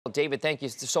David, thank you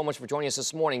so much for joining us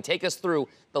this morning. Take us through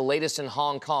the latest in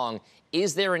Hong Kong.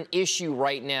 Is there an issue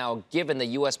right now, given the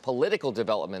U.S. political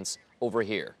developments over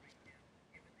here?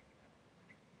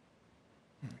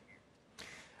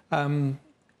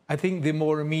 I think the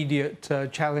more immediate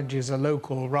challenges are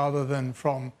local rather than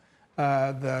from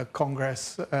the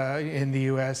Congress in the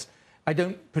U.S. I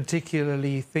don't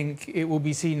particularly think it will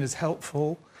be seen as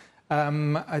helpful.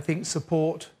 I think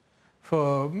support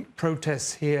for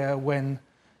protests here, when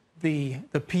the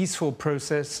peaceful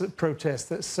protest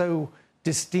that so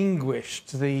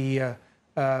distinguished the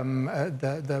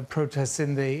protests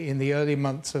in the early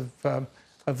months of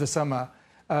the summer,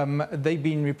 they've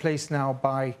been replaced now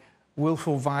by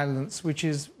willful violence, which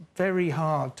is very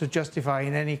hard to justify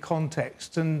in any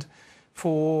context. And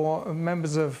for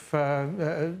members of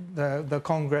the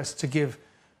Congress to give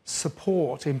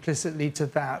support implicitly to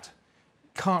that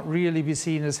can't really be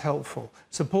seen as helpful.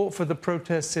 Support for the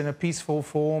protests in a peaceful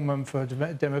form and for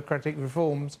democratic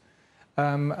reforms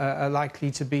are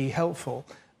likely to be helpful,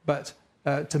 but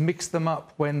to mix them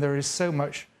up when there is so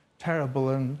much terrible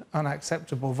and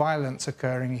unacceptable violence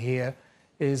occurring here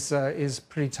is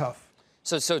pretty tough.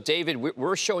 So David,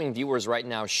 we're showing viewers right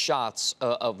now shots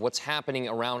of what's happening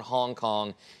around Hong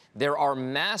Kong. There are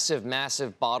massive,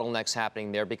 massive bottlenecks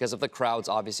happening there because of the crowds.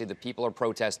 Obviously, the people are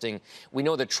protesting. We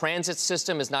know the transit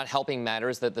system is not helping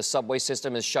matters, that the subway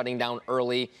system is shutting down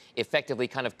early, effectively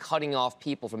kind of cutting off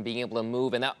people from being able to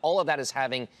move. And all of that is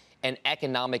having an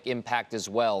economic impact as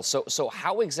well. So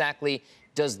how exactly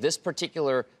does this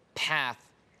particular path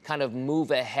kind of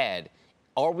move ahead?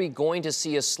 Are we going to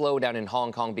see a slowdown in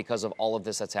Hong Kong because of all of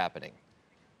this that's happening?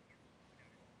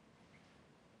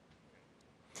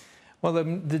 Well,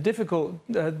 the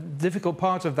difficult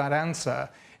part of that answer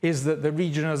is that the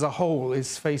region as a whole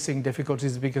is facing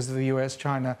difficulties because of the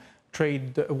US-China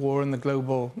trade war and the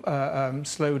global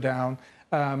slowdown.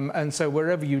 And so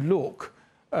wherever you look,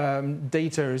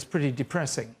 data is pretty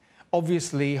depressing.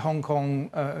 Obviously, Hong Kong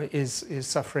is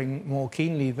suffering more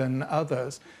keenly than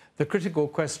others. The critical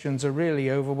questions are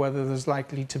really over whether there's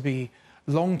likely to be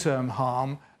long-term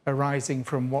harm arising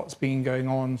from what's been going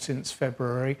on since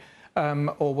February,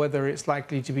 or whether it's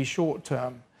likely to be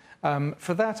short-term.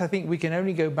 For that, I think we can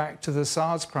only go back to the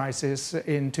SARS crisis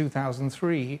in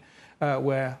 2003,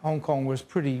 where Hong Kong was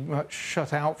pretty much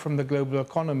shut out from the global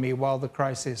economy while the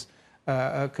crisis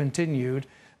continued.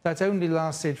 That only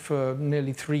lasted for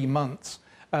nearly 3 months.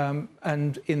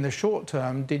 And in the short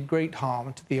term did great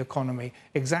harm to the economy.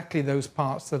 Exactly those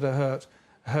parts that are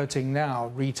hurting now: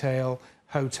 retail,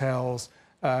 hotels,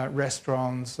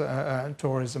 restaurants,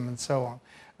 tourism, and so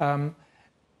on.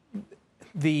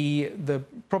 The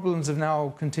problems have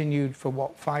now continued for,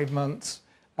 what, 5 months?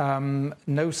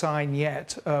 No sign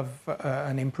yet of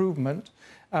an improvement.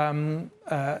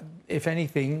 If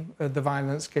anything, the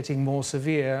violence getting more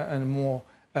severe and more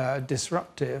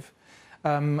disruptive.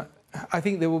 I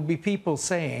think there will be people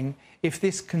saying, if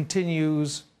this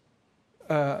continues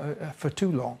for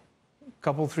too long, a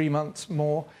couple, 3 months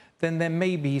more, then there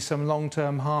may be some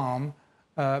long-term harm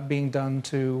being done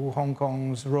to Hong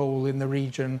Kong's role in the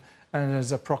region and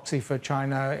as a proxy for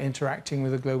China interacting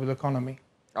with the global economy.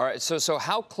 All right, so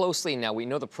how closely now? We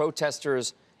know the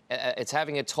protesters, it's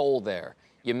having a toll there.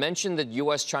 You mentioned the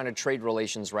U.S.-China trade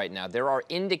relations right now. There are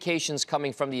indications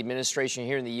coming from the administration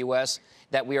here in the U.S.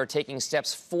 that we are taking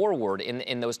steps forward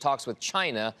in those talks with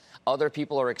China. Other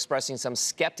people are expressing some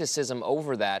skepticism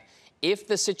over that. If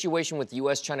the situation with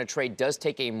U.S.-China trade does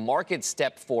take a marked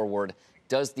step forward,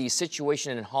 does the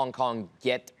situation in Hong Kong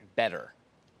get better?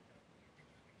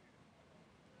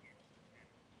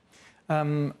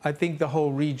 I think the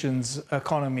whole region's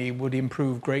economy would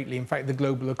improve greatly. In fact, the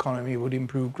global economy would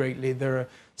improve greatly. There are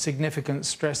significant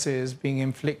stresses being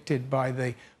inflicted by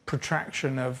the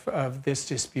protraction of this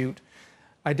dispute.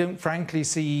 I don't frankly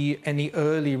see any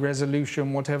early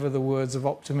resolution, whatever the words of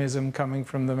optimism, coming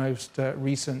from the most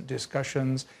recent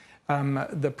discussions.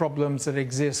 The problems that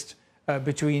exist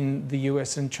between the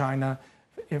US and China,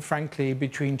 frankly,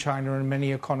 between China and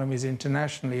many economies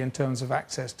internationally in terms of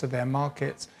access to their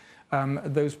markets,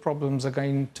 those problems are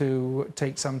going to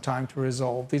take some time to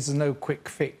resolve. There's no quick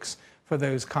fix for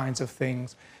those kinds of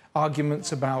things.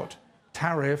 Arguments about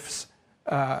tariffs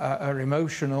are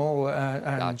emotional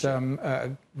and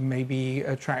Gotcha. Maybe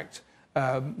attract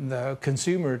the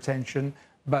consumer attention,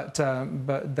 but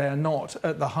they're not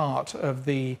at the heart of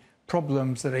the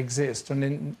problems that exist.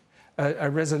 And a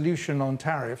resolution on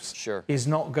tariffs Sure. is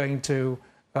not going to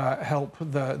help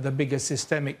the bigger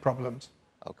systemic problems.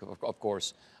 Of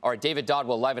course. All right, David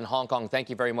Dodwell, live in Hong Kong. Thank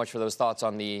you very much for those thoughts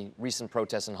on the recent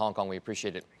protests in Hong Kong. We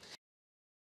appreciate it.